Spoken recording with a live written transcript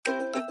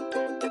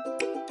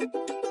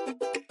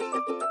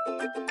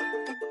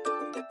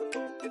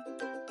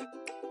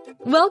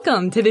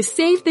Welcome to the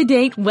Save the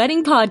Date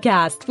Wedding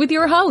Podcast with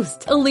your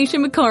host, Alicia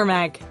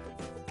McCormack.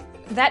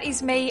 That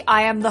is me.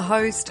 I am the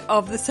host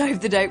of the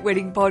Save the Date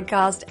Wedding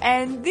Podcast,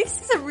 and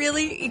this is a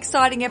really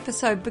exciting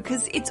episode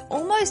because it's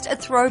almost a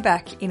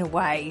throwback in a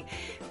way,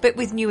 but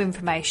with new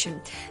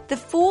information. The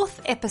fourth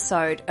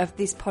episode of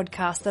this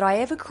podcast that I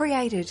ever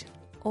created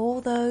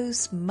all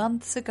those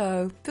months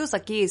ago, feels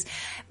like years,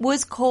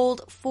 was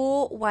called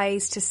 4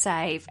 Ways to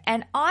Save.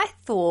 And I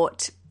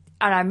thought,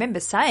 and I remember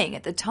saying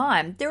at the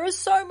time, there are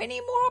so many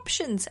more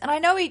options. And I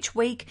know each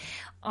week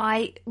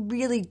I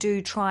really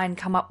do try and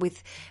come up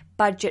with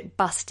budget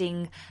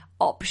busting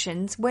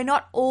options. We're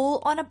not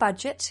all on a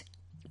budget,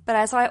 but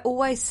as I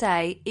always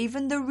say,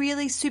 even the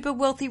really super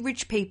wealthy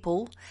rich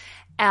people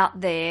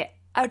out there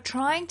are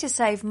trying to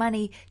save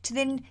money to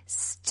then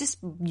just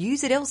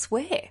use it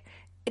elsewhere.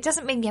 It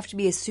doesn't mean you have to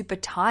be a super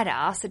tight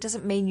ass. It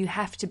doesn't mean you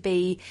have to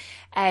be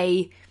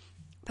a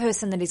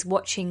person that is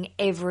watching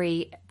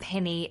every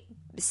penny,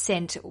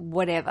 cent,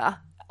 whatever,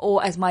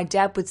 or as my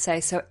dad would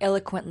say so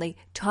eloquently,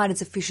 tight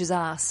as a fish's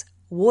ass,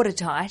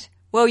 watertight.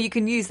 Well, you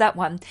can use that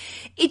one.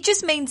 It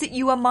just means that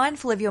you are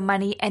mindful of your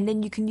money and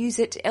then you can use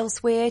it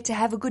elsewhere to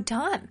have a good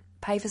time,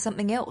 pay for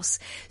something else.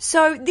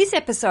 So this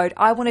episode,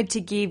 I wanted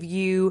to give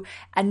you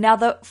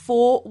another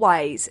 4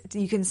 ways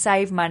you can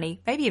save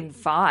money, maybe even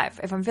 5,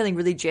 if I'm feeling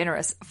really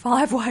generous,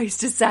 5 ways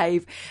to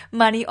save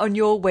money on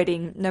your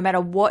wedding, no matter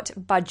what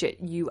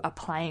budget you are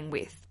playing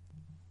with.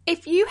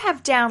 If you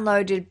have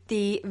downloaded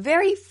the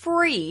very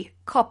free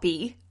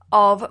copy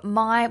of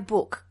my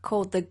book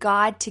called The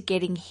Guide to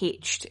Getting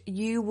Hitched,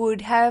 you would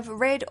have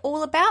read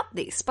all about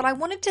this. But I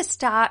wanted to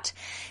start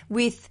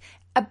with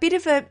a bit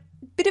of a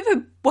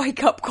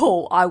wake-up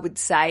call, I would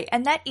say,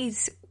 and that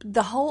is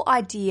the whole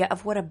idea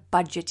of what a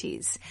budget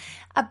is.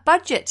 A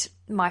budget,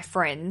 my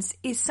friends,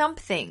 is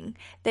something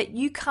that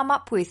you come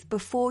up with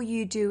before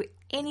you do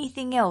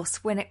anything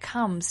else when it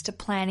comes to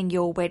planning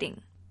your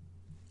wedding.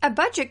 A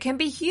budget can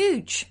be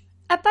huge.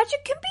 A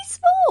budget can be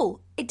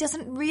small. It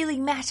doesn't really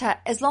matter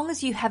as long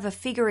as you have a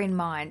figure in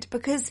mind,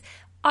 because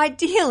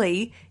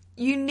ideally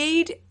you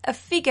need a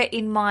figure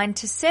in mind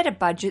to set a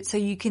budget so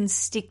you can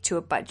stick to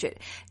a budget.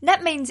 And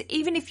that means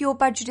even if your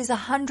budget is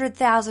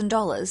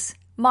 $100,000,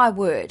 my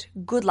word,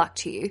 good luck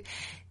to you.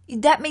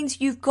 That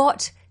means you've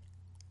got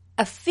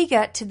a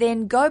figure to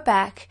then go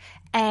back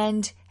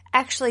and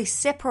actually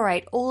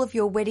separate all of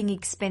your wedding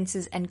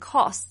expenses and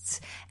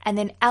costs and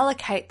then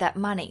allocate that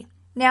money.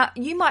 Now,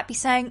 you might be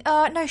saying,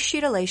 oh, no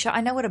shit, Alicia,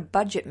 I know what a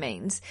budget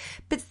means.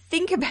 But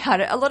think about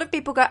it. A lot of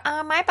people go,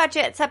 my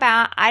budget's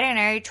about,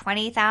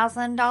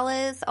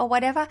 $20,000 or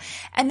whatever.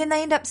 And then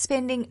they end up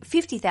spending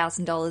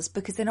 $50,000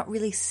 because they're not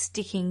really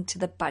sticking to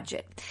the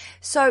budget.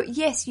 So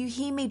yes, you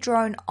hear me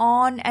drone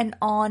on and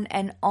on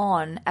and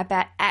on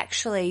about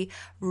actually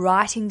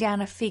writing down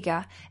a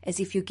figure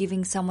as if you're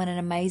giving someone an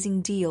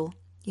amazing deal.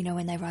 You know,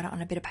 when they write it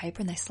on a bit of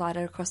paper and they slide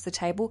it across the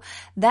table.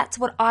 That's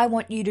what I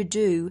want you to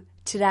do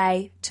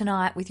today,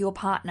 tonight with your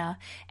partner.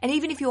 And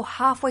even if you're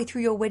halfway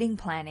through your wedding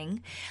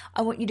planning,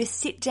 I want you to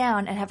sit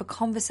down and have a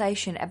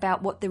conversation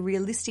about what the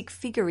realistic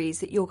figure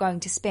is that you're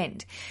going to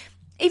spend.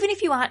 Even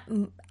if you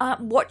aren't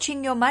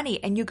watching your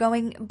money and you're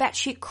going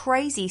batshit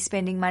crazy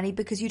spending money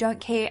because you don't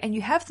care and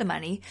you have the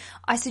money,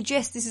 I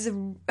suggest this is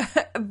a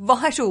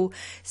vital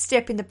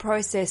step in the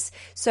process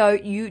so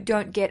you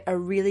don't get a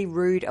really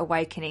rude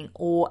awakening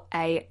or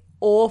a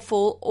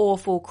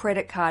awful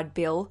credit card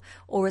bill,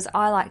 or as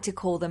I like to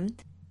call them,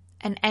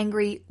 an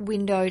angry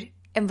windowed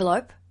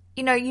envelope.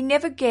 You know, you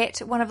never get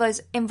one of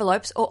those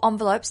envelopes or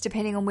envelopes,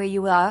 depending on where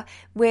you are,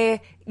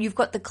 where you've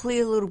got the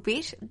clear little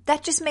bit.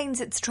 That just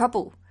means it's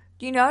trouble.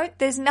 You know,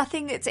 there's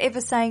nothing that's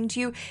ever saying to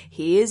you,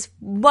 here's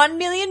 $1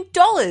 million.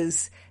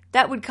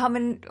 That would come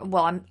in,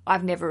 well,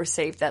 I've never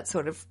received that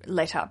sort of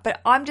letter, but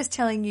I'm just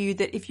telling you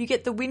that if you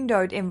get the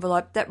windowed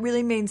envelope, that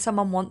really means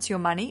someone wants your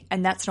money,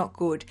 and that's not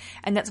good.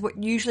 And that's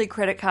what usually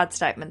credit card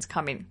statements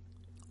come in,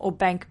 or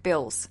bank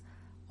bills,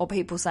 or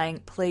people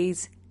saying,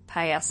 please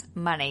pay us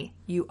money.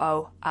 You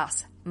owe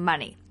us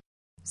money.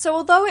 So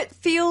although it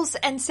feels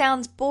and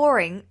sounds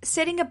boring,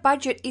 setting a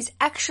budget is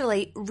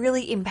actually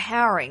really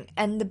empowering,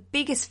 and the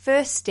biggest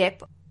first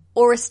step,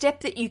 or a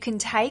step that you can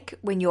take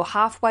when you're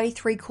halfway,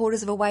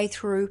 3/4 of a way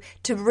through,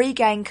 to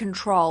regain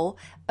control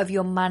of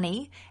your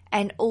money.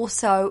 And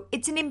also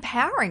it's an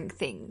empowering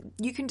thing.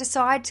 You can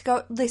decide to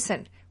go,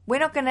 listen, we're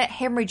not going to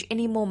hemorrhage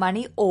any more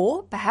money,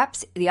 or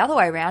perhaps the other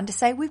way around, to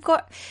say we've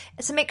got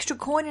some extra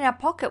coin in our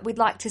pocket we'd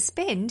like to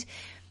spend.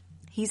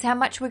 Here's how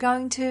much we're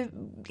going to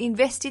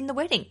invest in the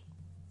wedding.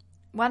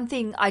 One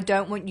thing I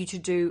don't want you to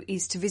do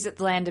is to visit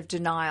the land of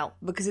denial,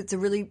 because it's a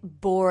really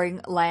boring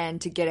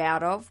land to get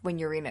out of when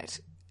you're in it.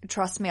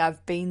 Trust me,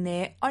 I've been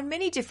there on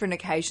many different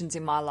occasions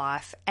in my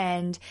life,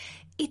 and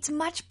it's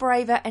much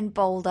braver and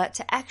bolder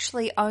to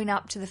actually own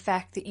up to the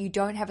fact that you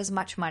don't have as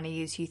much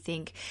money as you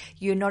think,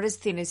 you're not as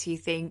thin as you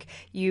think,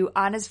 you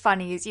aren't as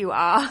funny as you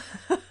are,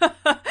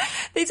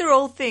 These are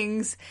all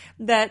things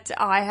that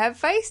I have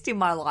faced in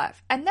my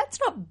life, and that's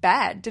not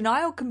bad.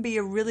 Denial can be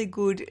a really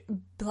good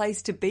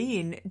place to be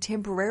in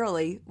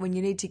temporarily when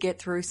you need to get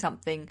through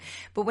something.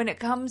 But when it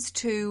comes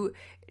to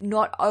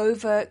not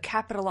over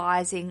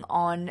capitalizing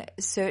on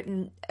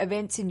certain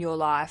events in your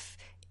life,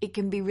 it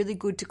can be really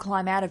good to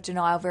climb out of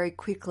denial very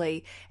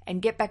quickly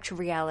and get back to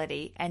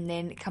reality, and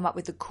then come up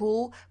with a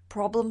cool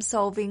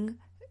problem-solving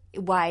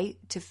way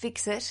to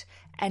fix it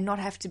and not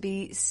have to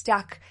be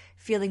stuck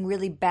feeling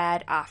really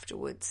bad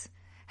afterwards.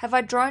 Have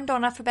I droned on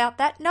enough about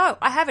that? No,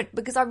 I haven't,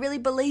 because I really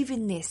believe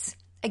in this.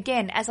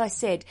 Again, as I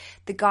said,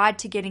 the guide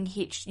to getting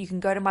hitched, you can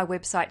go to my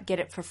website, get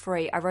it for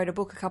free. I wrote a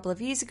book a couple of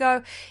years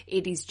ago.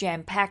 It is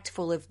jam-packed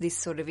full of this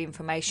sort of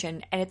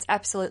information, and it's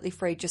absolutely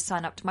free. Just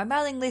sign up to my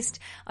mailing list.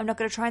 I'm not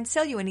going to try and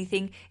sell you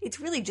anything. It's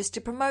really just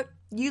to promote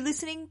you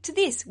listening to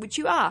this, which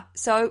you are.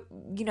 So,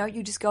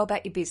 you just go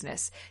about your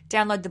business.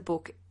 Download the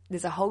book.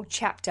 There's a whole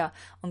chapter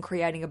on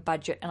creating a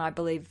budget, and I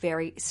believe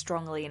very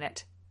strongly in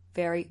it.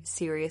 Very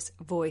serious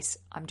voice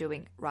I'm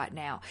doing right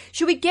now.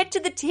 Should we get to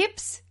the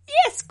tips?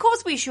 Yes, of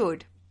course we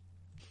should.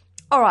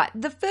 All right,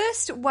 the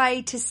first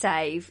way to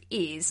save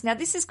is, now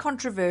this is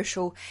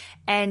controversial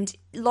and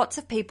lots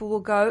of people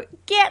will go,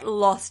 get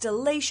lost,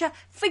 Alicia,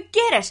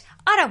 forget it,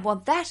 I don't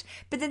want that.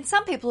 But then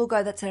some people will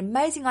go, that's an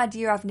amazing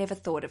idea, I've never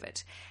thought of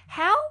it.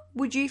 How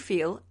would you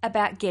feel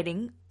about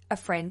getting a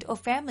friend or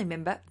family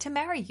member to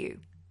marry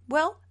you?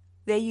 Well,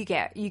 there you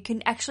go. You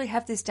can actually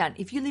have this done.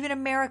 If you live in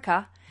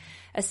America,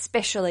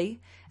 especially,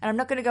 and I'm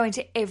not going to go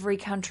into every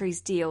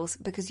country's deals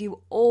because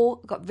you all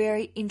got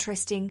very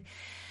interesting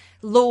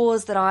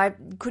laws that I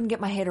couldn't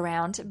get my head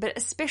around, but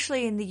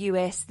especially in the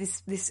US,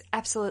 this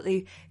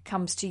absolutely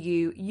comes to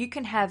you. You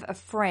can have a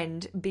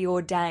friend be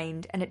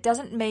ordained, and it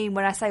doesn't mean,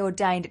 when I say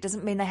ordained, it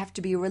doesn't mean they have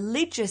to be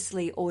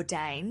religiously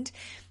ordained.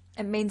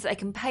 It means they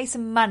can pay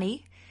some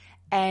money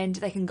and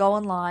they can go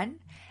online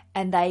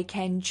and they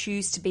can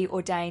choose to be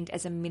ordained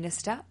as a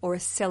minister or a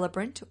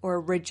celebrant or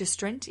a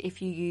registrant,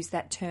 if you use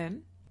that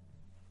term.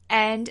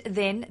 And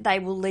then they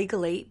will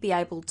legally be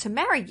able to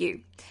marry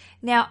you.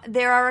 Now,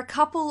 there are a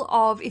couple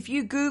of, if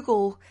you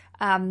Google,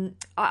 I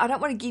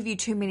don't want to give you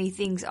too many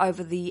things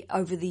over the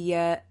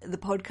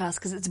podcast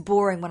because it's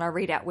boring when I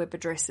read out web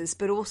addresses,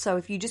 but also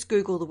if you just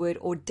Google the word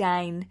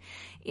ordain,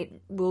 it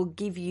will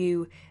give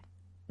you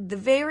the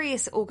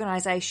various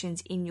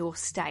organisations in your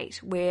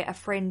state where a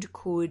friend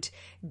could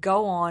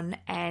go on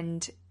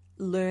and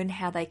learn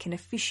how they can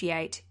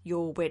officiate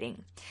your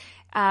wedding.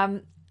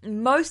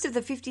 Most of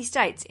the 50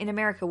 states in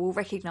America will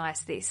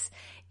recognise this.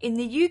 In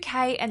the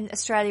UK and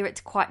Australia,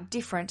 it's quite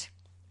different.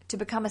 To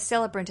become a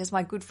celebrant, as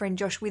my good friend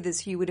Josh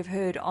Withers, who you would have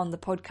heard on the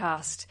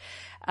podcast,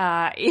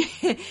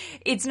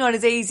 it's not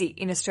as easy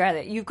in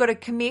Australia. You've got to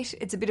commit.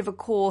 It's a bit of a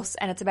course,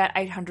 and it's about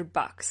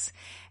 $800.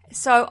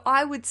 So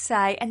I would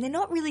say, and they're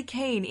not really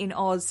keen in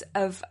Oz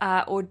of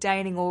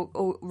ordaining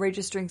or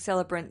registering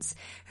celebrants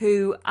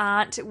who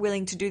aren't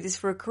willing to do this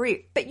for a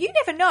career. But you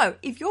never know.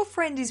 If your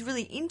friend is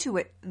really into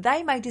it,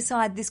 they may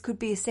decide this could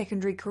be a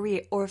secondary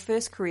career or a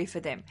first career for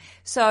them.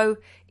 So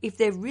if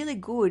they're really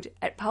good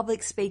at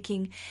public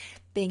speaking,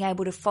 being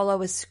able to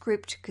follow a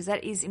script, because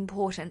that is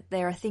important,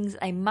 there are things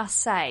they must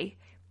say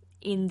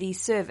in the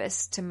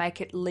service to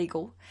make it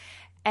legal.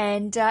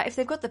 And if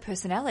they've got the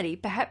personality,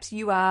 perhaps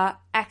you are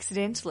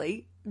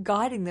accidentally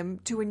guiding them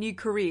to a new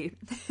career.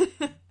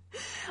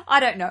 I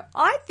don't know.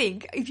 I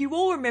think, if you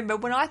all remember,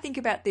 when I think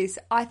about this,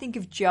 I think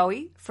of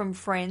Joey from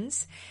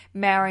Friends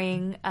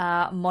marrying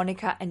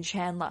Monica and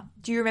Chandler.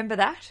 Do you remember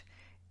that?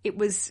 It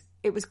was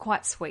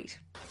quite sweet.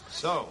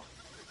 So,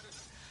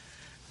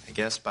 I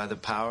guess by the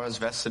powers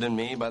vested in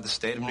me by the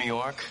state of New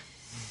York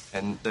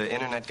and the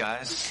internet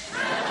guys,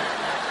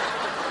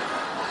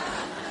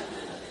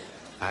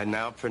 I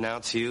now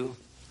pronounce you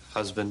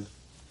husband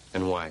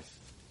and wife.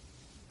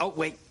 Oh,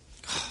 wait.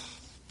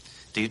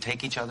 Do you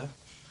take each other?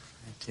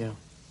 I do.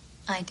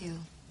 I do.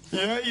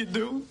 Yeah, you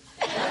do.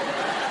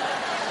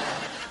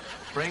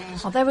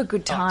 Oh, they were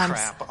good times.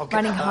 Okay.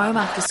 Running home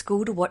after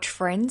school to watch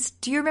Friends.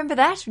 Do you remember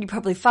that? You're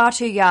probably far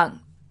too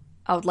young.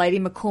 Old lady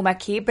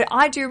McCormack here, but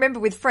I do remember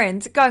with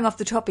Friends, going off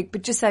the topic,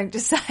 but just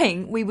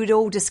saying, we would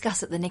all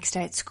discuss it the next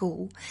day at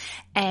school,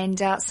 and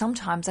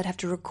sometimes I'd have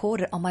to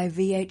record it on my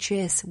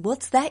VHS.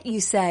 What's that,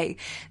 you say?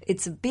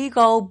 It's a big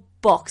old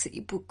box that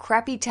you put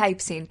crappy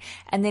tapes in,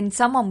 and then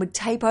someone would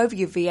tape over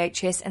your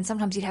VHS, and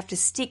sometimes you'd have to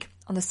stick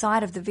on the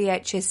side of the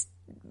VHS,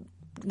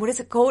 what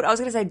is it called? I was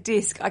going to say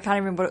disc. I can't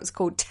remember what it was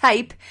called.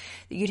 Tape,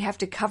 that you'd have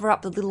to cover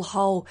up the little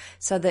hole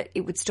so that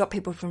it would stop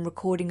people from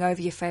recording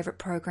over your favourite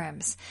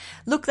programs.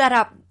 Look that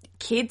up,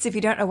 kids, if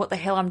you don't know what the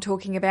hell I'm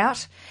talking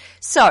about.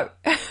 So,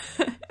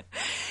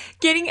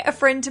 getting a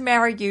friend to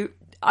marry you,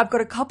 I've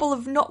got a couple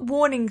of not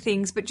warning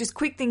things, but just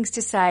quick things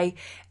to say.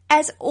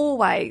 As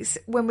always,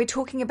 when we're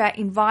talking about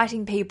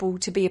inviting people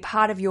to be a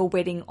part of your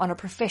wedding on a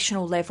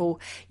professional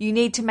level, you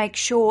need to make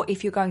sure,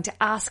 if you're going to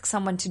ask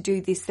someone to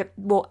do this, that,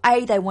 well,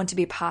 A, they want to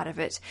be a part of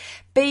it.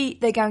 B,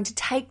 they're going to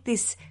take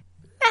this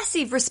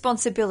massive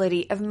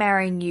responsibility of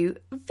marrying you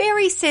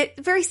very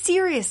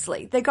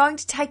seriously. They're going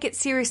to take it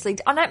seriously.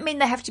 I don't mean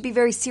they have to be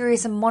very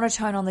serious and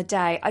monotone on the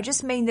day. I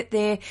just mean that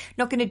they're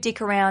not going to dick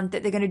around,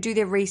 that they're going to do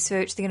their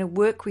research, they're going to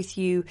work with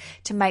you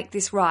to make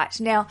this right.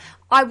 Now,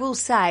 I will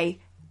say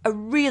a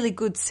really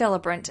good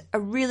celebrant, a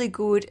really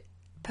good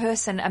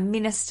person, a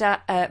minister,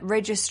 a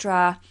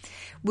registrar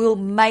will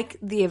make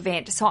the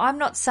event. So I'm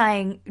not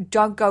saying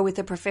don't go with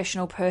a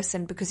professional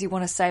person because you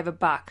want to save a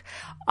buck.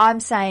 I'm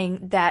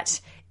saying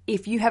that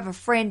if you have a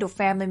friend or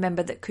family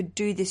member that could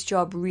do this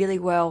job really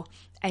well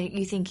and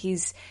you think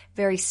is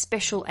very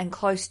special and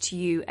close to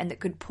you and that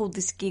could pull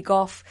this gig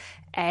off,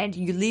 and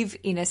you live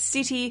in a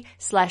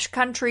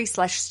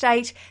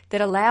city/country/state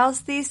that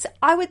allows this,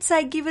 I would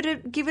say give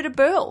it a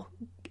burl,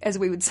 as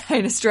we would say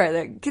in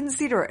Australia.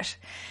 Consider it.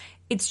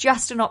 It's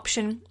just an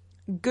option.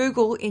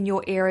 Google in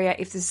your area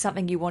if this is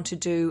something you want to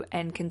do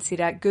and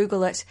consider.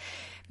 Google it.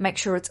 Make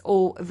sure it's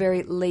all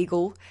very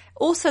legal.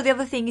 Also, the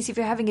other thing is if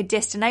you're having a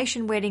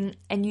destination wedding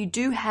and you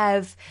do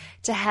have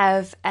to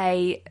have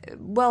a,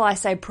 well, I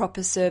say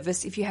proper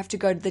service, if you have to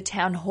go to the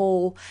town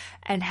hall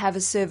and have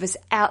a service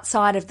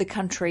outside of the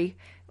country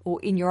or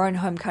in your own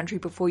home country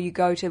before you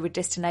go to a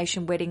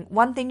destination wedding,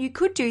 one thing you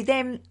could do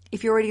then,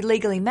 if you're already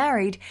legally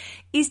married,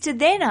 is to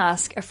then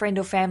ask a friend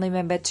or family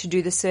member to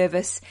do the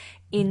service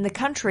in the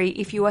country.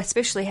 If you are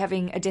especially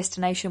having a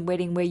destination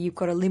wedding where you've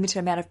got a limited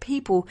amount of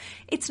people,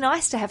 it's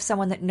nice to have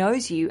someone that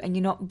knows you and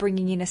you're not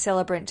bringing in a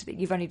celebrant that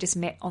you've only just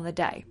met on the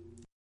day.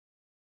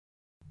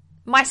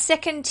 My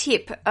second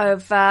tip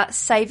of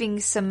saving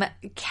some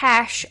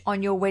cash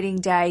on your wedding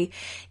day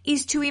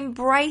is to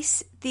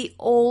embrace the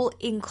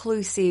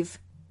all-inclusive.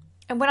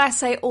 And when I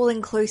say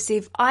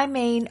all-inclusive, I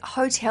mean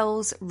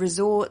hotels,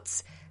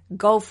 resorts,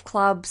 golf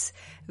clubs,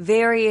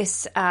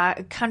 various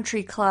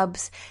country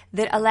clubs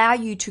that allow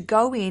you to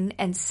go in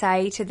and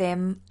say to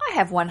them, I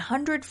have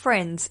 100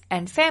 friends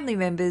and family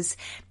members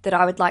that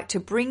I would like to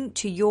bring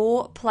to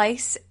your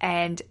place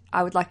and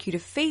I would like you to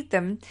feed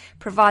them,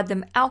 provide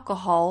them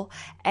alcohol,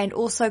 and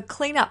also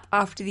clean up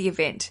after the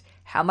event.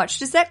 How much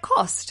does that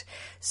cost?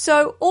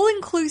 So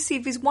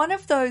all-inclusive is one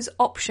of those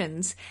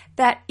options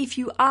that if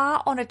you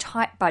are on a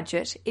tight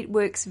budget, it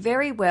works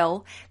very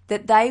well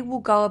that they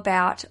will go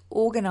about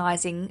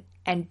organising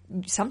and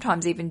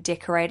sometimes even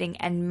decorating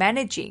and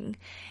managing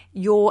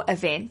your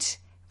event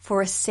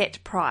for a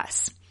set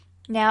price.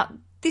 Now,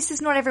 this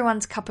is not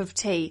everyone's cup of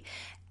tea,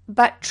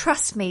 but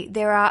trust me,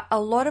 there are a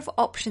lot of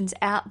options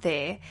out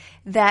there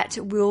that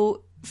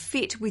will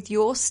fit with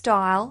your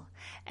style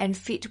and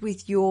fit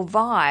with your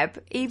vibe,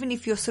 even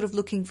if you're sort of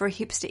looking for a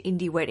hipster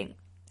indie wedding.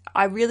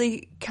 I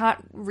really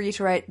can't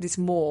reiterate this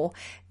more.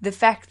 The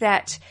fact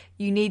that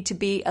you need to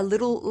be a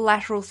little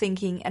lateral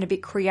thinking and a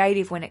bit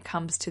creative when it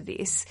comes to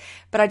this.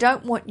 But I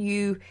don't want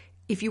you,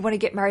 if you want to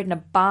get married in a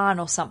barn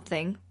or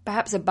something,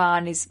 perhaps a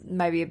barn is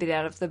maybe a bit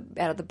out of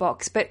the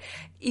box, but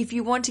if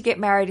you want to get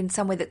married in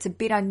somewhere that's a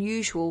bit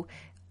unusual,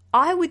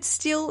 I would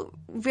still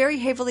very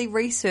heavily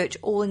research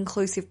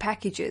all-inclusive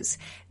packages.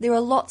 There are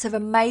lots of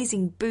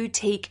amazing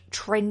boutique,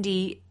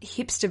 trendy,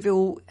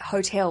 hipsterville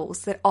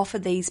hotels that offer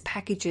these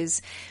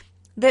packages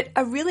that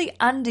are really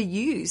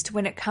underused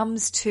when it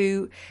comes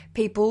to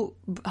people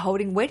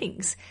holding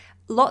weddings.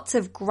 Lots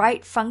of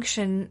great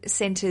function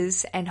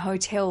centres and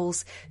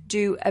hotels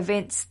do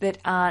events that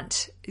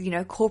aren't,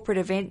 corporate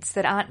events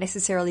that aren't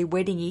necessarily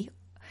wedding-y.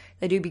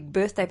 They do big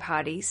birthday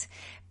parties,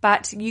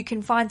 but you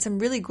can find some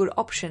really good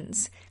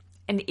options.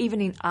 And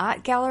even in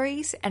art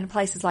galleries and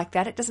places like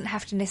that, it doesn't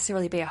have to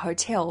necessarily be a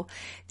hotel,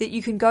 that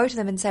you can go to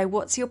them and say,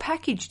 what's your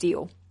package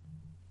deal?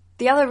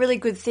 The other really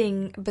good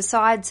thing,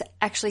 besides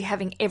actually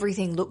having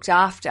everything looked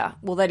after,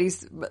 well, that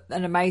is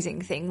an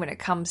amazing thing when it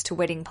comes to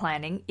wedding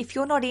planning. If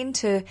you're not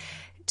into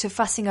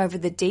fussing over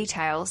the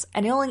details,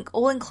 an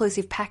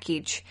all-inclusive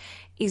package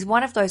is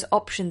one of those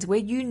options where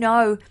you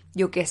know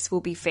your guests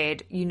will be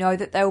fed, you know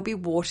that they will be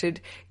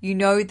watered, you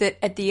know that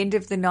at the end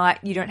of the night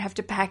you don't have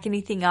to pack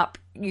anything up.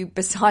 You,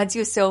 besides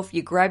yourself,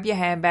 you grab your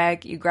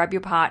handbag, you grab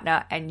your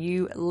partner and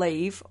you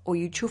leave, or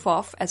you chuff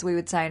off, as we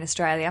would say in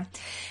Australia,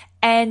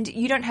 and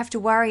you don't have to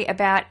worry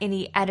about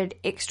any added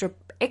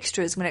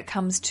extras when it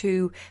comes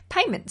to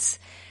payments.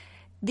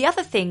 The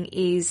other thing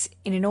is,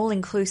 in an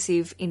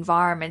all-inclusive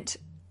environment,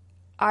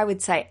 I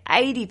would say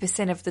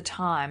 80% of the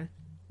time,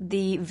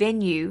 the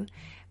venue,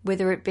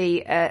 whether it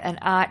be an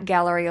art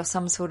gallery or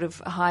some sort of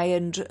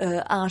high-end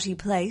arty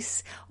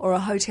place, or a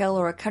hotel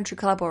or a country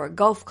club or a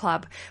golf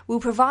club, will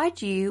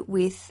provide you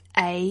with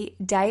a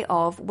day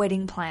of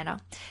wedding planner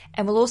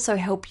and will also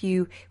help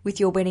you with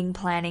your wedding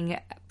planning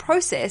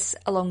process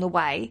along the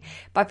way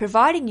by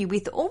providing you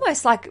with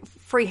almost like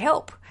free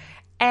help.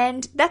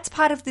 And that's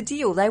part of the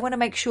deal. They want to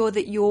make sure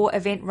that your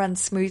event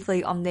runs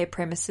smoothly on their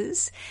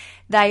premises.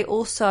 They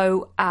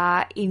also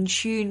are in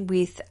tune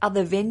with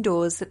other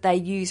vendors that they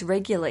use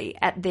regularly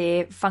at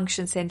their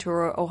function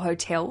centre or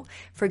hotel.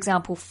 For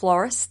example,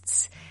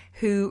 florists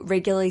who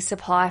regularly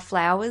supply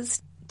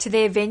flowers to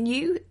their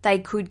venue, they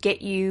could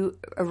get you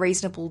a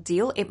reasonable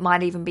deal. It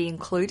might even be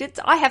included.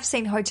 I have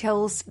seen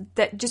hotels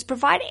that just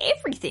provide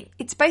everything.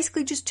 It's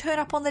basically just turn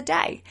up on the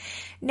day.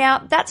 Now,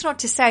 that's not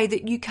to say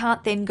that you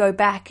can't then go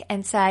back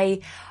and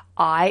say,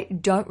 I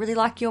don't really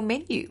like your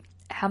menu.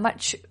 How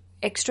much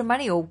extra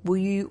money, or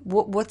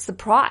what's the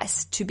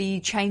price to be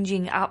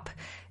changing up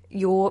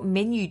your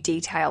menu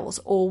details?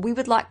 Or we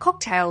would like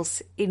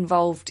cocktails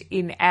involved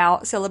in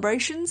our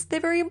celebrations. They're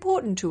very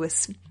important to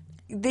us.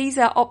 These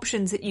are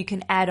options that you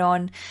can add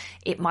on.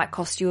 It might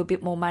cost you a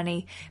bit more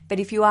money, but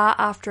if you are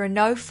after a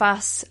no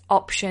fuss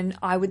option,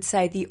 I would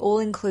say the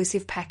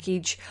all-inclusive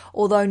package,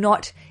 although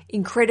not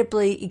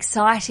incredibly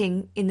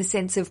exciting in the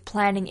sense of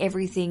planning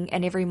everything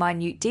and every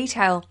minute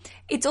detail,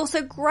 it's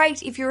also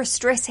great if you're a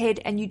stress head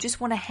and you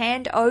just want to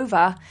hand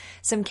over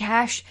some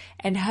cash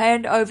and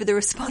hand over the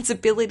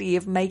responsibility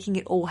of making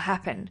it all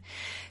happen.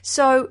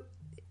 So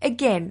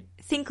again,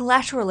 think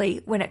laterally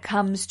when it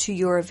comes to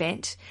your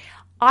event.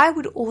 I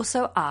would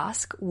also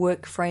ask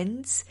work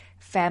friends,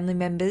 family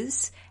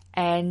members,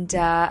 and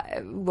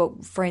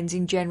friends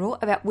in general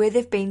about where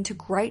they've been to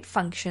great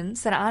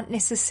functions that aren't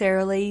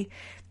necessarily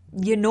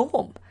your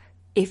norm.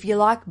 If you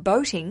like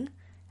boating,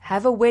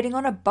 have a wedding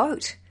on a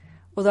boat.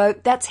 Although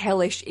that's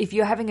hellish. If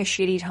you're having a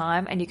shitty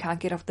time and you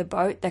can't get off the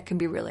boat, that can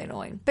be really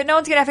annoying. But no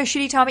one's going to have a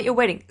shitty time at your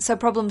wedding, so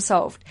problem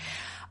solved.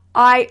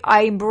 I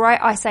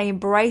say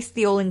embrace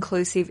the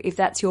all-inclusive if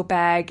that's your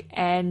bag,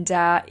 and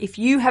if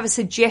you have a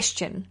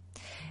suggestion,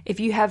 if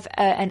you have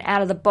an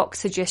out-of-the-box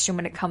suggestion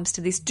when it comes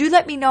to this, do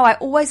let me know. I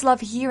always love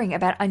hearing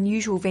about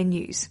unusual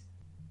venues.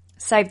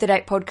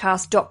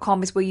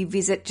 SaveTheDatePodcast.com is where you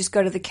visit. Just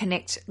go to the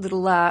connect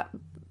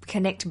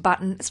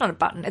button. It's not a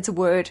button, it's a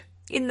word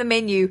in the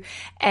menu,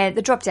 and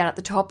the drop down at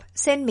the top.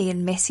 Send me a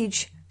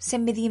message.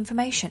 Send me the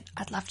information.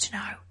 I'd love to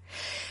know.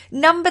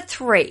 Number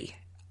 3.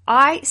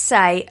 I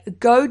say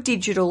go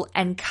digital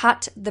and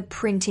cut the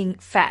printing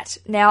fat.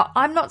 Now,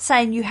 I'm not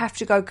saying you have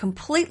to go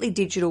completely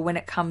digital when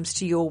it comes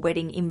to your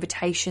wedding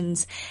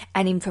invitations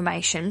and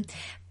information,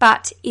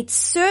 but it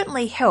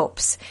certainly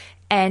helps.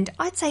 And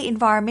I'd say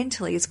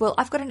environmentally as well.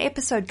 I've got an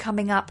episode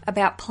coming up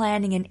about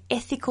planning an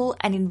ethical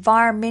and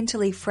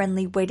environmentally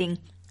friendly wedding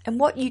and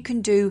what you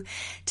can do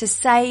to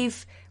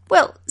save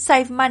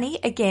money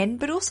again,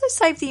 but also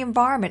save the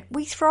environment.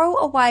 We throw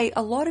away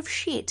a lot of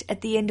shit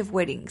at the end of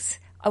weddings.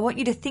 I want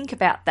you to think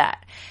about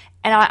that.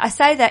 And I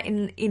say that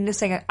in the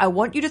saying, I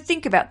want you to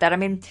think about that. I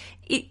mean,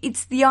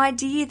 it's the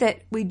idea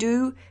that we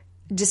do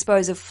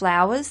dispose of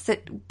flowers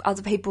that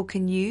other people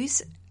can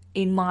use.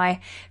 In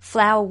my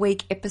Flower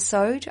Week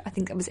episode, I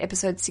think that was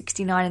episode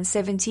 69 and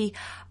 70,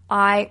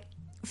 I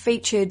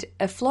featured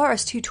a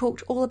florist who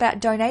talked all about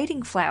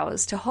donating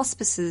flowers to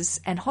hospices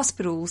and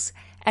hospitals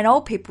and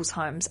old people's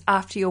homes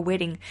after your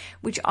wedding,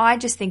 which I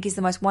just think is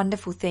the most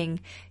wonderful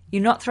thing.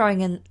 You're not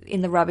throwing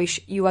in the rubbish.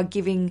 You are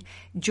giving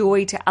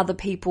joy to other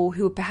people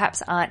who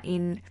perhaps aren't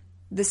in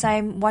the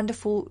same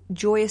wonderful,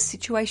 joyous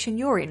situation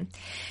you're in.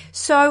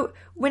 So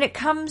when it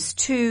comes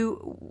to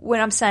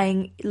when I'm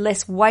saying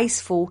less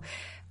wasteful,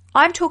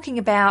 I'm talking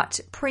about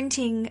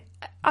printing,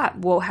 how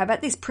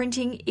about this?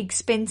 Printing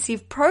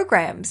expensive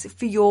programs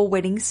for your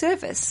wedding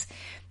service.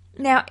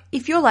 Now,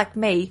 if you're like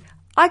me,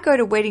 I go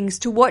to weddings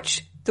to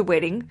watch the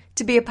wedding,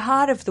 to be a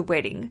part of the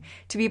wedding,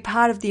 to be a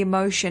part of the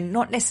emotion,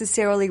 not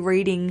necessarily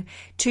reading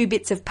 2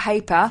 bits of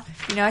paper,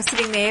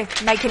 sitting there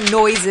making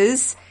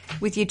noises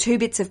with your 2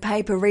 bits of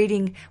paper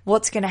reading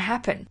what's going to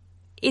happen.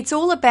 It's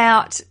all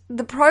about,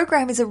 the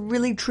program is a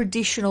really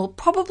traditional,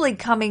 probably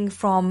coming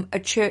from a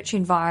church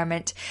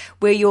environment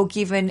where you're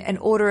given an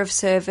order of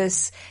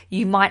service.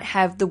 You might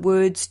have the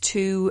words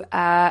to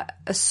a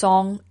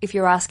song if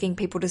you're asking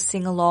people to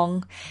sing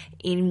along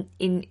in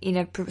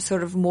a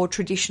sort of more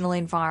traditional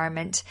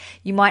environment.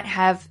 You might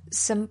have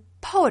some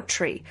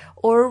poetry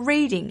or a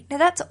reading. Now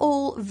that's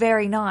all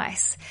very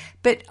nice,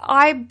 but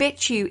I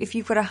bet you if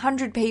you've got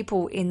 100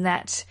 people in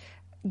that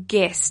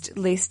guest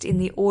list in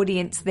the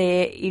audience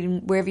there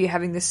in wherever you're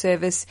having the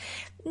service,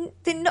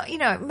 then not,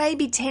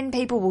 maybe 10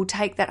 people will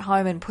take that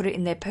home and put it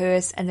in their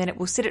purse, and then it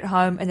will sit at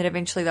home, and then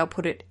eventually they'll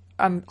put it,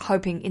 I'm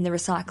hoping, in the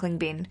recycling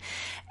bin.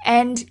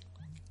 And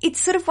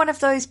it's sort of one of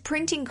those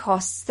printing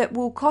costs that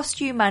will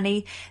cost you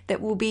money, that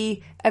will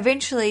be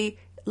eventually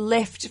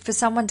left for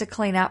someone to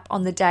clean up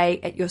on the day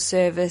at your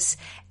service,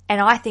 and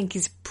I think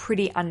is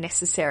pretty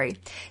unnecessary.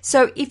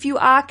 So if you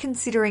are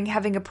considering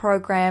having a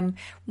program,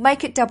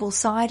 make it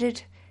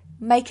double-sided,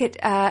 make it,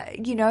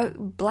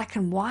 black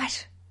and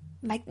white.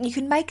 You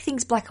can make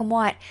things black and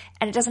white,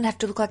 and it doesn't have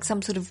to look like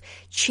some sort of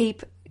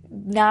cheap,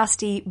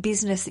 nasty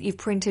business that you've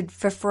printed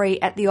for free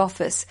at the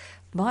office.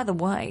 By the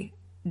way,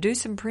 do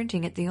some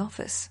printing at the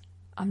office.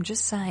 I'm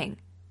just saying.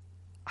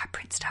 I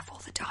print stuff all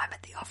the time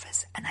at the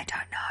office, and they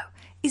don't know.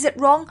 Is it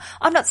wrong?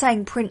 I'm not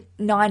saying print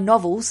 9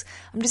 novels.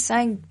 I'm just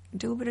saying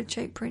do a bit of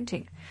cheap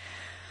printing.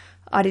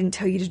 I didn't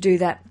tell you to do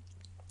that.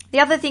 The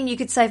other thing you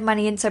could save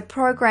money in, so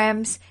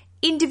programs,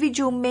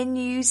 individual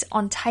menus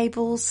on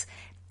tables,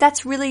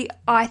 that's really,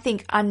 I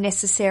think,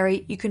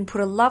 unnecessary. You can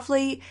put a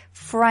lovely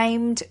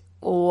framed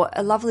or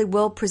a lovely,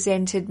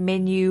 well-presented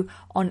menu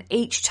on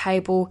each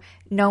table.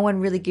 No one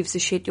really gives a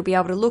shit. You'll be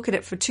able to look at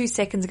it for 2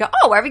 seconds and go,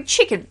 oh, we're having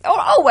chicken.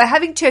 Oh, we're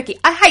having turkey.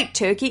 I hate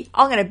turkey.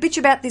 I'm going to bitch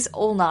about this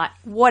all night.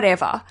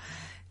 Whatever.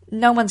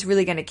 No one's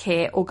really going to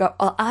care or go,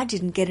 oh, I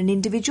didn't get an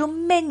individual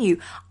menu.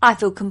 I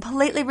feel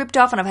completely ripped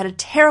off and I've had a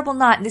terrible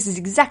night and this is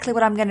exactly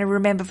what I'm going to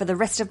remember for the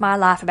rest of my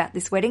life about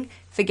this wedding.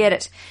 Forget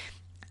it.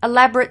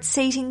 Elaborate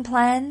seating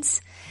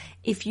plans.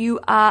 If you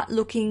are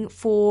looking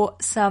for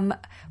some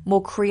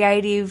more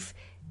creative,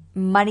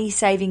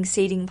 money-saving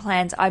seating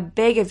plans, I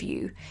beg of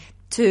you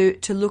to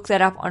look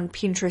that up on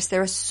Pinterest.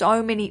 There are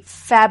so many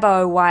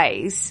fabo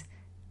ways.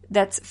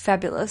 That's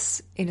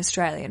fabulous in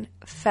Australian,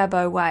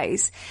 fabo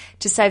ways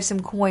to save some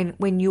coin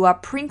when you are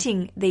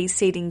printing these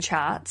seating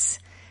charts,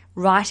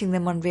 writing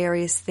them on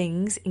various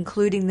things,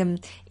 including them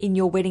in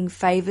your wedding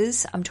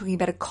favours. I'm talking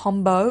about a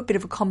combo, a bit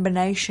of a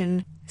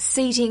combination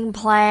seating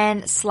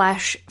plan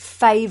 /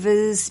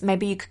 favours.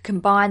 Maybe you could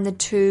combine the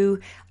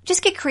two.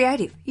 Just get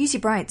creative. Use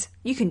your brains.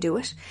 You can do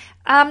it.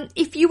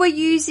 If you are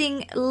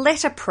using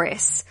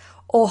letterpress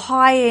or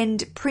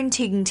high-end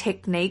printing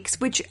techniques,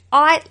 which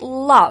I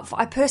love.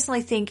 I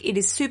personally think it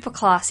is super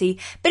classy,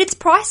 but it's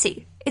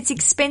pricey. It's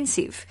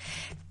expensive.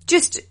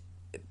 Just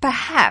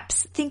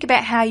perhaps think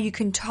about how you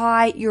can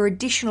tie your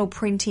additional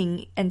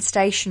printing and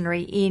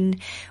stationery in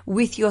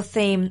with your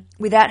theme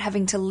without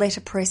having to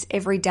letterpress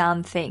every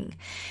darn thing.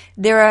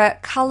 There are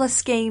colour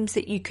schemes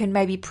that you can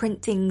maybe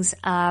print things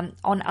on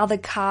other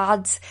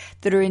cards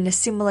that are in a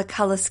similar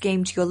colour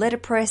scheme to your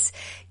letterpress.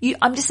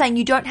 I'm just saying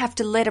you don't have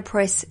to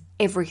letterpress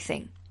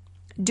everything.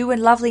 Do a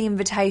lovely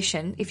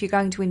invitation if you're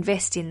going to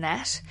invest in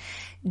that.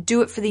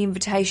 Do it for the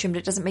invitation, but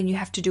it doesn't mean you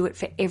have to do it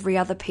for every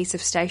other piece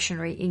of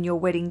stationery in your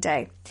wedding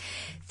day.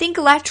 Think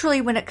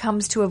laterally when it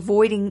comes to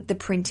avoiding the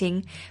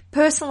printing.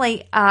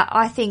 Personally,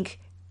 I think,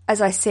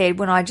 as I said,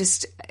 I'm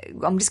just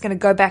going to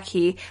go back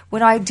here.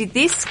 When I did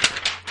this,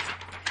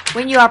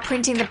 when you are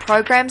printing the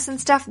programs and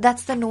stuff,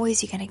 that's the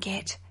noise you're going to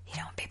get. You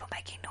don't want people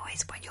making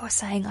noise when you're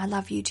saying I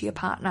love you to your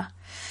partner.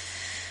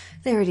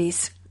 There it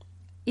is.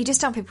 You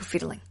just don't want people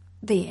fiddling.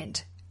 The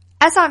end.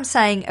 As I'm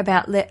saying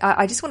about,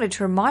 I just wanted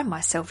to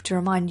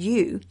remind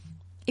you,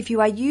 if you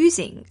are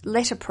using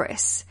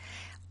letterpress,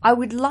 I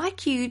would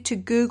like you to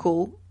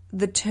Google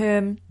the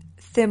term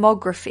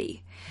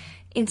thermography.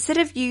 Instead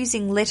of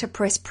using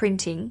letterpress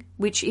printing,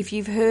 which if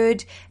you've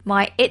heard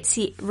my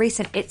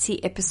recent Etsy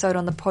episode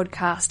on the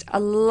podcast, a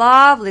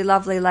lovely,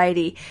 lovely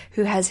lady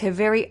who has her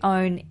very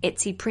own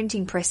Etsy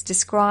printing press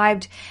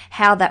described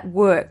how that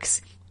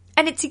works.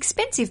 And it's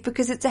expensive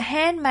because it's a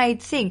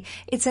handmade thing.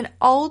 It's an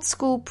old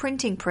school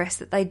printing press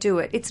that they do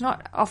it. It's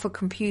not off a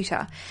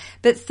computer.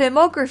 But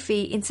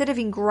thermography, instead of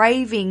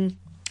engraving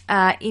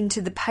into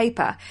the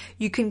paper,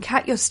 you can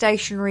cut your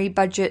stationery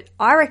budget,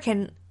 I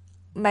reckon,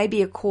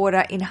 maybe a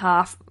quarter in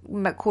half.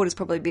 A quarter's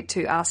probably a bit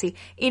too arsey.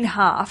 In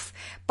half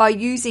by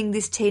using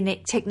this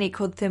technique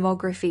called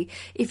thermography.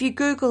 If you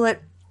Google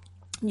it,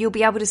 you'll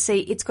be able to see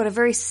it's got a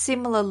very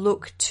similar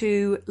look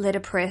to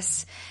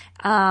letterpress.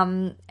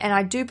 And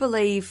I do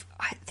believe,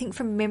 I think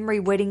from memory,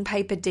 Wedding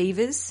Paper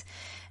Divas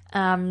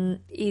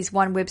is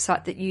one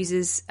website that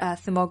uses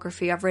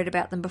thermography. I've read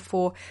about them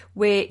before,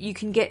 where you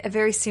can get a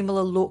very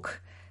similar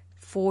look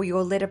for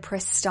your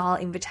letterpress style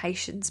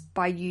invitations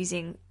by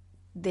using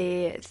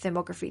their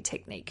thermography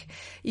technique.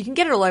 You can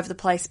get it all over the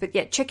place, but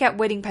yeah, check out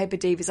Wedding Paper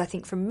Divas. I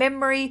think from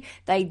memory,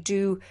 they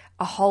do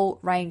a whole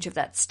range of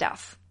that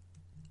stuff.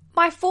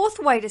 My fourth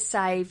way to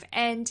save,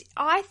 and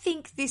I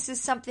think this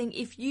is something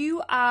if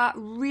you are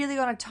really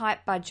on a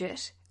tight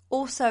budget,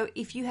 also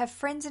if you have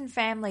friends and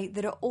family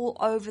that are all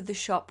over the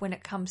shop when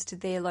it comes to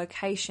their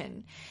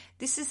location,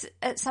 this is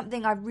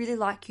something I'd really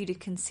like you to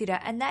consider,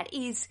 and that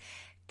is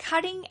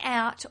cutting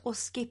out or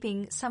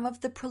skipping some of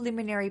the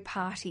preliminary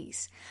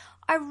parties.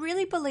 I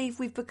really believe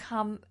we've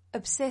become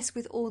obsessed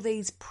with all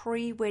these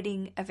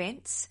pre-wedding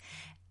events,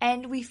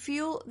 and we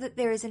feel that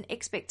there is an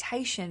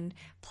expectation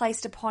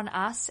placed upon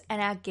us and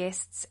our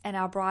guests and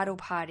our bridal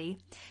party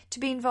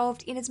to be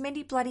involved in as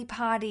many bloody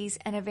parties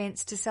and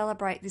events to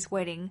celebrate this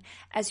wedding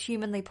as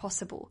humanly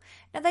possible.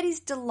 Now that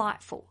is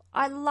delightful.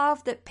 I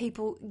love that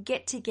people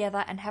get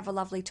together and have a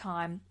lovely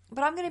time,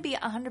 but I'm going to be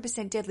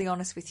 100% deadly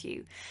honest with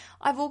you.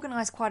 I've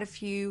organised quite a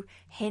few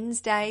hens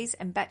days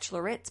and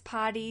bachelorettes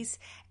parties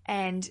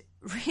and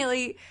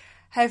really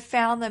have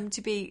found them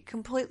to be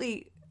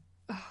completely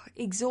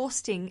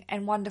exhausting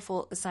and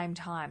wonderful at the same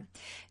time.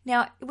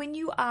 Now, when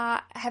you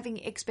are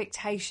having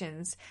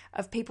expectations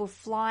of people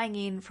flying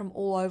in from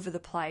all over the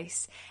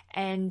place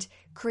and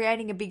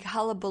creating a big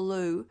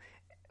hullabaloo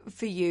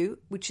for you,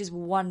 which is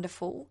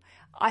wonderful,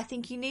 I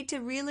think you need to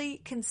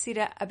really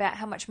consider about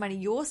how much money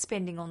you're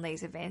spending on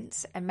these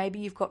events, and maybe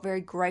you've got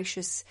very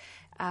gracious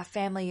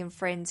family and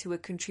friends who are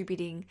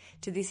contributing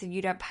to this and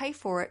you don't pay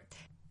for it,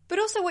 but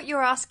also what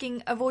you're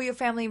asking of all your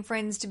family and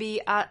friends to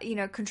be,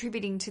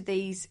 contributing to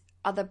these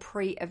other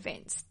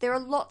pre-events. There are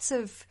lots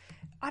of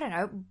I don't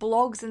know,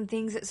 blogs and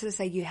things that sort of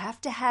say you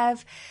have to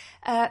have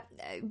a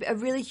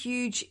really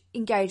huge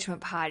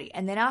engagement party.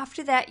 And then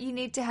after that, you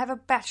need to have a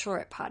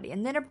bachelorette party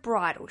and then a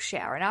bridal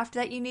shower. And after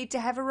that, you need to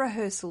have a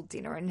rehearsal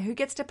dinner. And who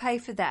gets to pay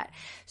for that?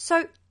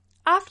 So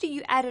after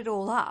you add it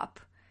all up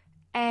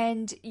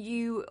and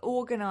you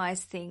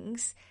organize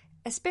things,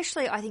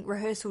 especially I think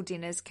rehearsal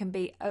dinners can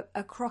be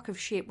a crock of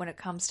shit when it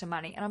comes to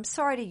money. And I'm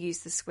sorry to use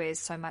the swears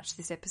so much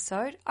this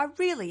episode. I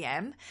really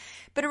am.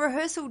 But a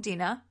rehearsal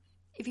dinner,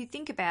 if you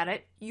think about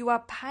it, you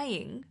are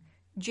paying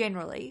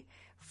generally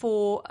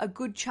for a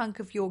good chunk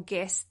of your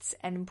guests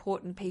and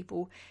important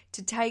people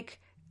to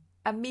take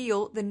a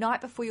meal the night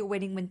before your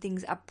wedding when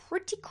things are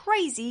pretty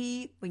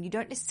crazy, when you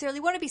don't necessarily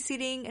want to be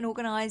sitting and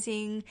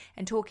organising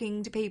and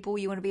talking to people.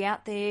 You want to be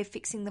out there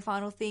fixing the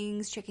final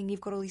things, checking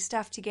you've got all your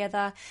stuff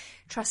together.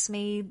 Trust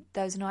me,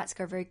 those nights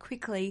go very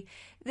quickly.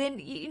 Then,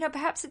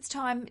 perhaps it's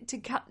time to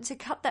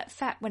cut that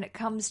fat when it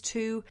comes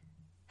to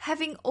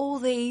having all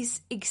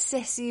these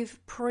excessive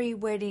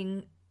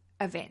pre-wedding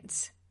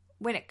events.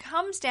 When it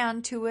comes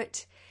down to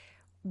it,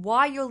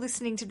 why you're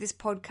listening to this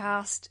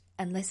podcast,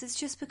 unless it's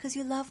just because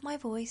you love my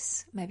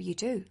voice, maybe you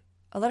do.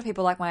 A lot of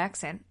people like my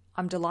accent.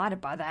 I'm delighted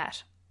by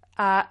that.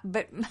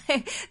 But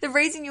the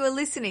reason you are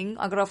listening,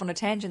 I got off on a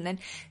tangent then,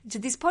 to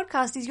this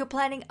podcast is you're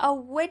planning a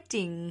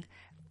wedding.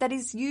 That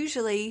is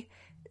usually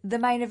the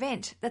main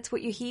event. That's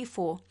what you're here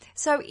for.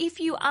 So if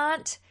you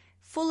aren't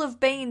full of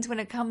beans when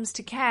it comes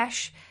to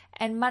cash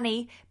and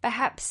money,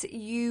 perhaps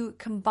you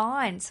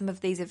combine some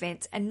of these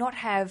events and not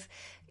have,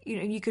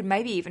 you could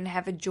maybe even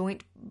have a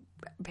joint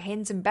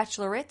hens and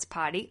bachelorettes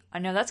party. I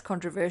know that's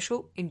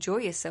controversial. Enjoy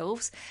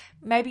yourselves.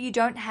 Maybe you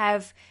don't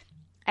have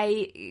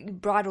a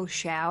bridal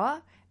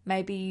shower.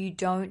 Maybe you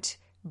don't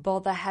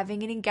bother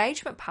having an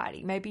engagement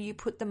party. Maybe you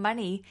put the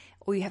money,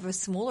 or you have a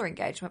smaller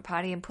engagement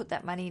party and put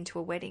that money into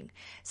a wedding.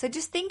 So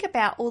just think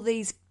about all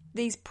these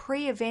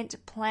pre-event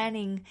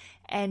planning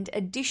and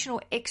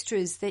additional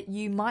extras that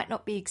you might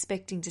not be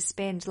expecting to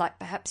spend, like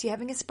perhaps you're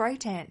having a spray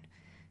tan.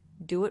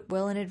 Do it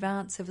well in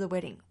advance of the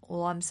wedding.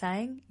 All I'm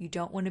saying, you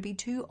don't want to be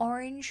too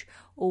orange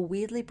or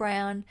weirdly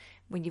brown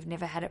when you've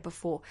never had it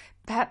before.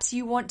 Perhaps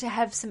you want to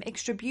have some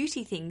extra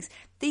beauty things.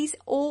 These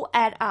all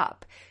add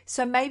up.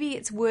 So maybe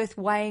it's worth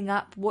weighing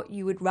up what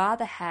you would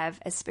rather have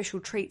as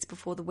special treats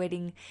before the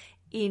wedding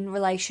in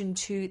relation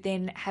to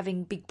then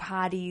having big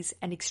parties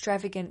and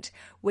extravagant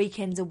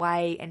weekends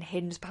away and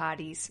hens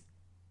parties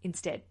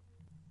instead.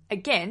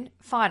 Again,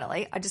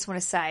 finally, I just want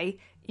to say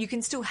you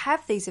can still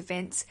have these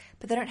events,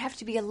 but they don't have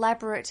to be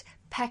elaborate.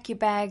 Pack your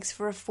bags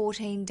for a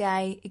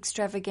 14-day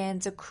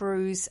extravaganza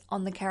cruise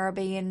on the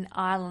Caribbean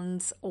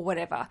islands or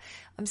whatever.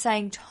 I'm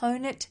saying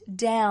tone it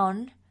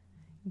down,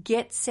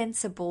 get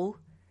sensible,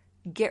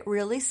 get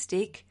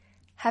realistic,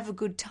 have a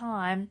good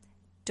time,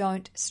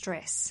 don't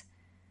stress.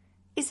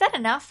 Is that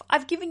enough?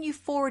 I've given you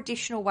 4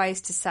 additional ways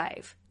to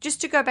save.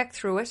 Just to go back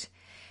through it.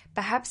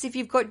 Perhaps if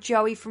you've got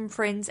Joey from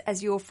Friends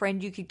as your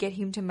friend, you could get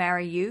him to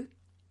marry you.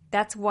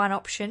 That's one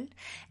option.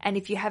 And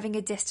if you're having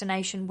a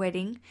destination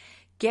wedding,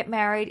 get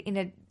married in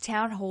a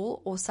town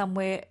hall or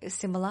somewhere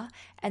similar,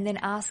 and then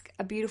ask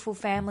a beautiful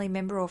family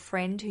member or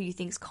friend who you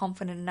think's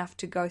confident enough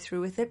to go through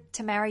with it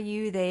to marry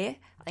you there.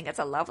 I think that's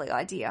a lovely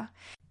idea.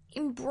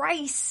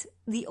 Embrace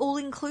the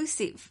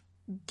all-inclusive.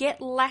 Get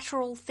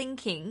lateral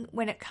thinking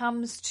when it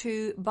comes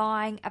to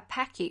buying a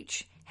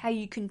package, how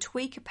you can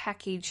tweak a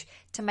package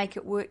to make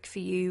it work for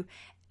you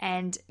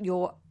and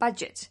your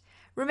budget.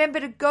 Remember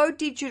to go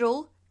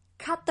digital.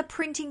 Cut the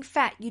printing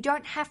fat. You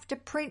don't have to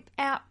print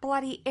out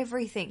bloody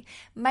everything.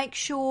 Make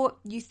sure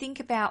you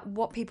think about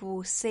what people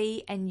will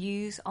see and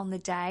use on the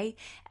day,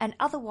 and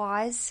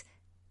otherwise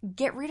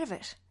get rid of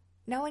it.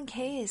 No one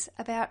cares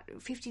about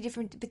 50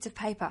 different bits of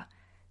paper.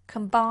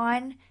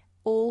 Combine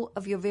all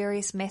of your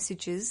various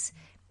messages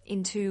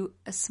into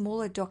a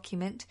smaller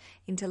document,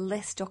 into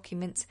less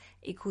documents,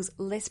 equals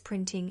less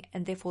printing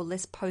and therefore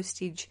less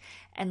postage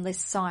and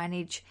less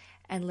signage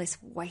and less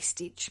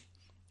wastage.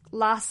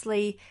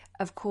 Lastly,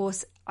 of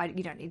course,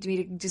 you don't need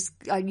me to just,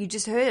 you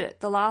just heard it.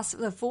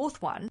 The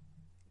fourth one,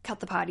 cut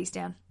the parties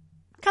down.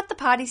 Cut the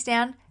parties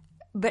down,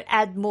 but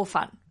add more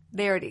fun.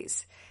 There it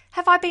is.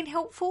 Have I been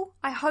helpful?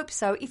 I hope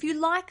so. If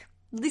you like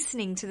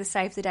listening to the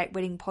Save the Date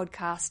Wedding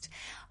podcast,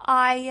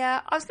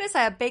 I was going to say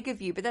I beg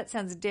of you, but that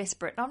sounds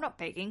desperate. No, I'm not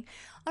begging.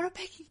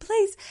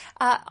 Please.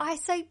 I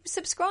say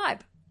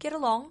subscribe. Get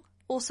along.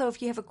 Also,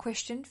 if you have a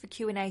question for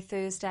Q&A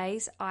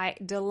Thursdays, I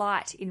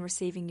delight in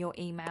receiving your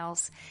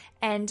emails,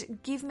 and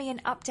give me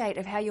an update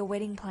of how your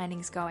wedding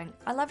planning's going.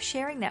 I love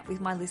sharing that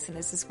with my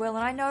listeners as well,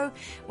 and I know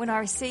when I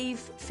receive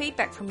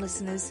feedback from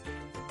listeners,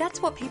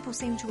 that's what people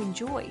seem to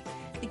enjoy.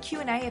 The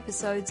Q&A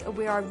episodes are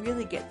where I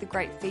really get the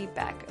great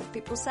feedback of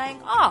people saying,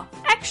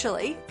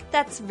 actually,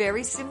 that's a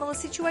very similar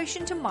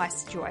situation to my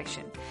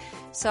situation.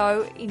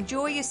 So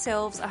enjoy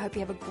yourselves. I hope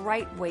you have a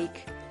great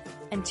week.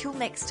 Until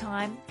next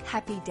time,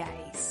 happy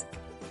days.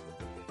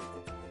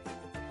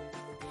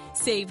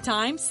 Save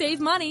time, save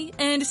money,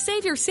 and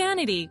save your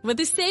sanity with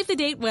the Save the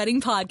Date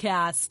Wedding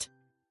podcast.